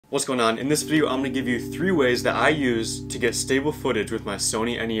What's going on? In this video, I'm going to give you 3 ways that I use to get stable footage with my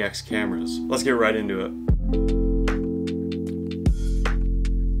Sony NEX cameras. Let's get right into it.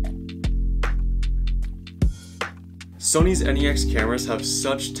 Sony's NEX cameras have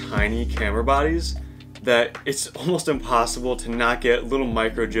such tiny camera bodies that it's almost impossible to not get little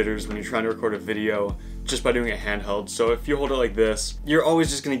micro jitters when you're trying to record a video just by doing it handheld. So if you hold it like this, you're always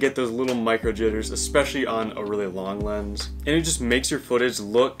just going to get those little micro jitters, especially on a really long lens. And it just makes your footage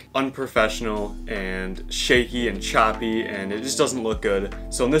look unprofessional and shaky and choppy, and it just doesn't look good.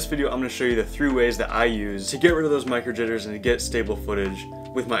 So in this video, I'm going to show you the 3 ways that I use to get rid of those micro jitters and to get stable footage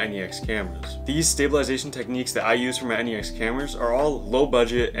with my NEX cameras. These stabilization techniques that I use for my NEX cameras are all low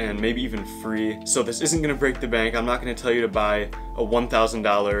budget and maybe even free. So this isn't going to break the bank. I'm not going to tell you to buy a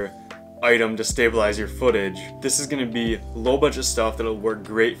 $1,000 item to stabilize your footage. This is going to be low budget stuff that'll work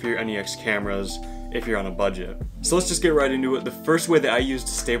great for your NEX cameras if you're on a budget. So let's just get right into it. The first way that I use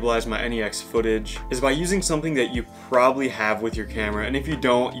to stabilize my NEX footage is by using something that you probably have with your camera, and if you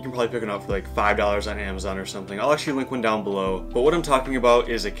don't, you can probably pick it up for like $5 on Amazon or something. I'll actually link one down below, but what I'm talking about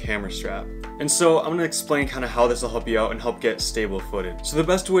is a camera strap. And so I'm going to explain kind of how this will help you out and help get stable footage. So the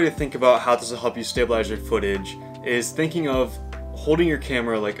best way to think about how this will help you stabilize your footage is thinking of holding your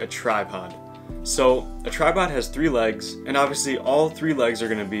camera like a tripod. So a tripod has 3 legs, and obviously all 3 legs are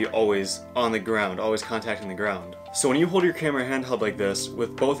going to be always on the ground, always contacting the ground. So when you hold your camera handheld like this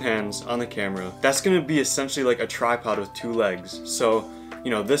with both hands on the camera, that's going to be essentially like a tripod with 2 legs. So,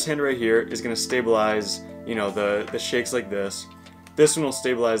 this hand right here is going to stabilize, the shakes like this. This one will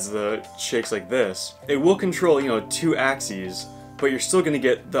stabilize the shakes like this. It will control, 2 axes, but you're still going to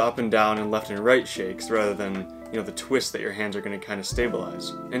get the up and down and left and right shakes rather than the twist that your hands are going to kind of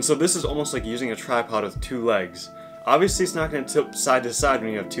stabilize. And so this is almost like using a tripod with 2 legs. Obviously it's not going to tip side to side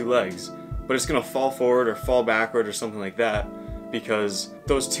when you have 2 legs, but it's going to fall forward or fall backward or something like that because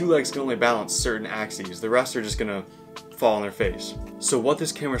those 2 legs can only balance certain axes. The rest are just going to fall on their face. So what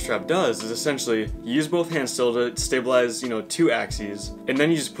this camera strap does is essentially you use both hands still to stabilize 2 axes, and then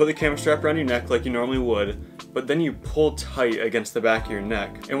you just put the camera strap around your neck like you normally would, but then you pull tight against the back of your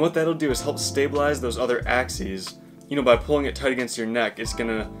neck. And what that'll do is help stabilize those other axes. By pulling it tight against your neck, it's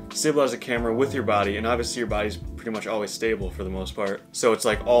gonna stabilize the camera with your body, and obviously your body's pretty much always stable for the most part. So it's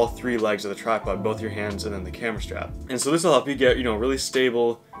like all 3 legs of the tripod, both your hands and then the camera strap. And so this will help you get, really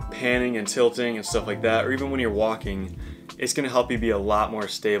stable panning and tilting and stuff like that, or even when you're walking, it's gonna help you be a lot more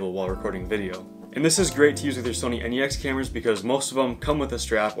stable while recording video. And this is great to use with your Sony NEX cameras because most of them come with a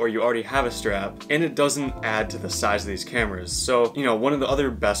strap or you already have a strap, and it doesn't add to the size of these cameras. So, one of the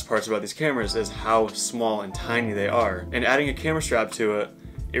other best parts about these cameras is how small and tiny they are. And adding a camera strap to it,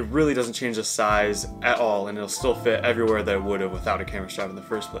 it really doesn't change the size at all, and it'll still fit everywhere that it would have without a camera strap in the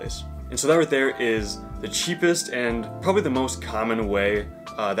first place. And so that right there is the cheapest and probably the most common way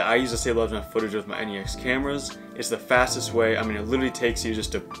that I use to stabilize my footage with my NEX cameras. It's the fastest way. I mean, it literally takes you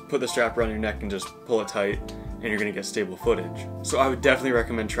just to put the strap around your neck and just pull it tight, and you're gonna get stable footage. So I would definitely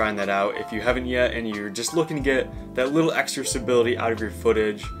recommend trying that out if you haven't yet and you're just looking to get that little extra stability out of your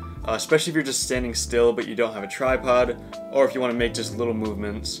footage, especially if you're just standing still but you don't have a tripod, or if you want to make just little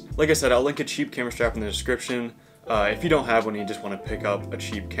movements. Like I said, I'll link a cheap camera strap in the description. If you don't have one, you just want to pick up a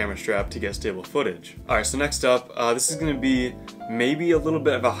cheap camera strap to get stable footage. Alright, so next up, this is going to be maybe a little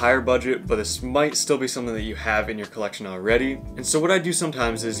bit of a higher budget, but this might still be something that you have in your collection already. And so what I do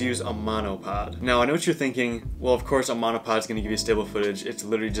sometimes is use a monopod. Now I know what you're thinking, well of course a monopod is going to give you stable footage, it's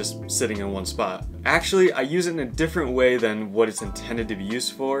literally just sitting in one spot. Actually, I use it in a different way than what it's intended to be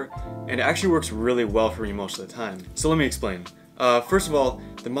used for, and it actually works really well for me most of the time. So let me explain. First of all,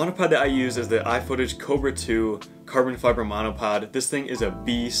 the monopod that I use is the iFootage Cobra 2 carbon fiber monopod. This thing is a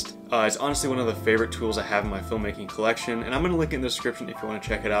beast. It's honestly one of the favorite tools I have in my filmmaking collection, and I'm going to link it in the description if you want to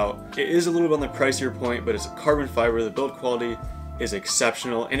check it out. It is a little bit on the pricier point, but it's carbon fiber. The build quality is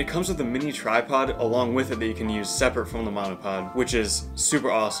exceptional, and it comes with a mini tripod along with it that you can use separate from the monopod, which is super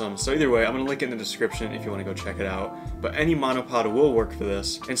awesome. So either way, I'm going to link it in the description if you want to go check it out, but any monopod will work for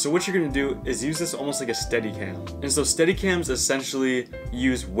this. And so what you're going to do is use this almost like a Steadicam. And so Steadicams essentially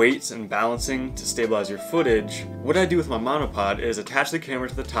use weights and balancing to stabilize your footage. What I do with my monopod is attach the camera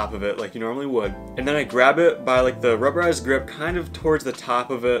to the top of it like you normally would, and then I grab it by like the rubberized grip kind of towards the top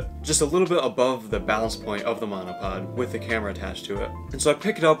of it, just a little bit above the balance point of the monopod with the camera attached to it. And so I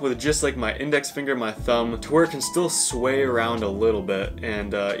pick it up with just like my index finger, my thumb, to where it can still sway around a little bit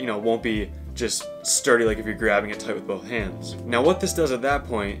and won't be just sturdy like if you're grabbing it tight with both hands. Now what this does at that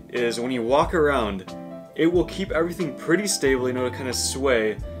point is when you walk around, it will keep everything pretty stable, to kind of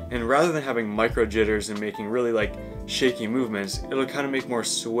sway, And rather than having micro jitters and making really like shaky movements, it'll kind of make more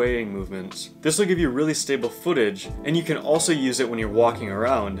swaying movements. This will give you really stable footage, and you can also use it when you're walking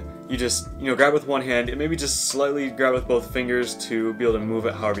around. You just, grab with one hand and maybe just slightly grab with both fingers to be able to move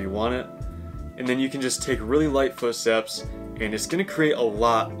it however you want it. And then you can just take really light footsteps, and it's going to create a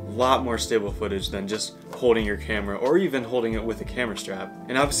lot more stable footage than just holding your camera or even holding it with a camera strap.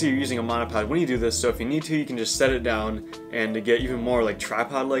 And obviously you're using a monopod when you do this, so if you need to, you can just set it down and to get even more like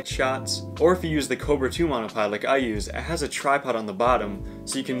tripod-like shots. Or if you use the Cobra 2 monopod like I use, it has a tripod on the bottom,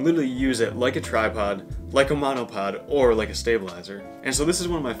 so you can literally use it like a tripod, like a monopod, or like a stabilizer. And so this is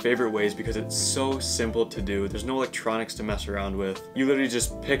one of my favorite ways because it's so simple to do. There's no electronics to mess around with. You literally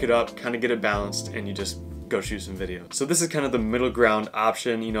just pick it up, kind of get it balanced, and you just go shoot some video. So this is kind of the middle ground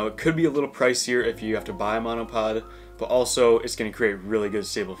option. It could be a little pricier if you have to buy a monopod, but also it's going to create really good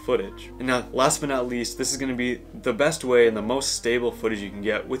stable footage. And now, last but not least, this is going to be the best way and the most stable footage you can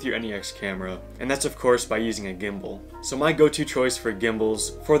get with your NEX camera, and that's of course by using a gimbal. So my go-to choice for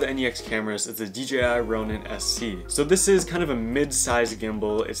gimbals for the NEX cameras is the DJI Ronin SC. So this is kind of a mid-sized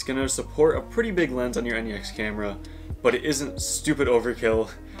gimbal. It's going to support a pretty big lens on your NEX camera, but it isn't stupid overkill.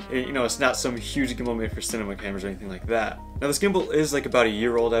 It's not some huge gimbal made for cinema cameras or anything like that. Now this gimbal is like about a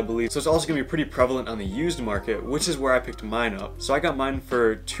year old, I believe, so it's also going to be pretty prevalent on the used market, which is where I picked mine up. So I got mine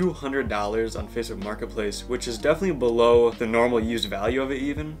for $200 on Facebook Marketplace, which is definitely below the normal used value of it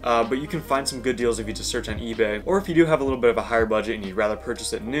even. But you can find some good deals if you just search on eBay, or if you do have a little bit of a higher budget and you'd rather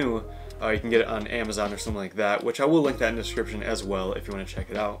purchase it new, you can get it on Amazon or something like that, which I will link that in the description as well if you want to check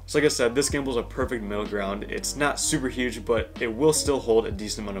it out. So like I said, this gimbal is a perfect middle ground. It's not super huge, but it will still hold a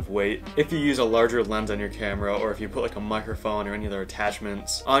decent amount of weight. If you use a larger lens on your camera, or if you put like a microphone or any other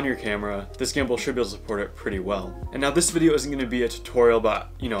attachments on your camera, this gimbal should be able to support it pretty well. And now this video isn't going to be a tutorial about,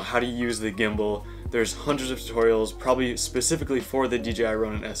 how to use the gimbal. There's hundreds of tutorials, probably specifically for the DJI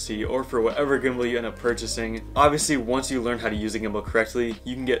Ronin SC or for whatever gimbal you end up purchasing. Obviously, once you learn how to use the gimbal correctly,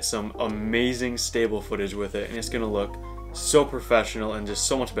 you can get some amazing stable footage with it, and it's gonna look so professional and just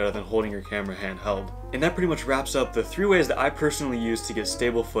so much better than holding your camera handheld. And that pretty much wraps up the 3 ways that I personally use to get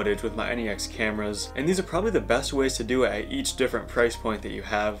stable footage with my NEX cameras. And these are probably the best ways to do it at each different price point that you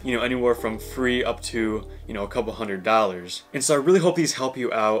have, anywhere from free up to, a couple $100s. And so I really hope these help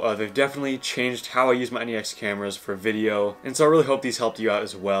you out. They've definitely changed how I use my NEX cameras for video. And so I really hope these helped you out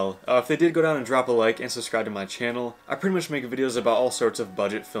as well. If they did, go down and drop a like and subscribe to my channel. I pretty much make videos about all sorts of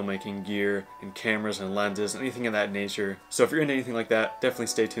budget filmmaking gear and cameras and lenses, anything of that nature. So if you're into anything like that, definitely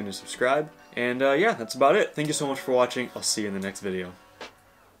stay tuned and subscribe. And yeah, that's about it. Thank you so much for watching. I'll see you in the next video.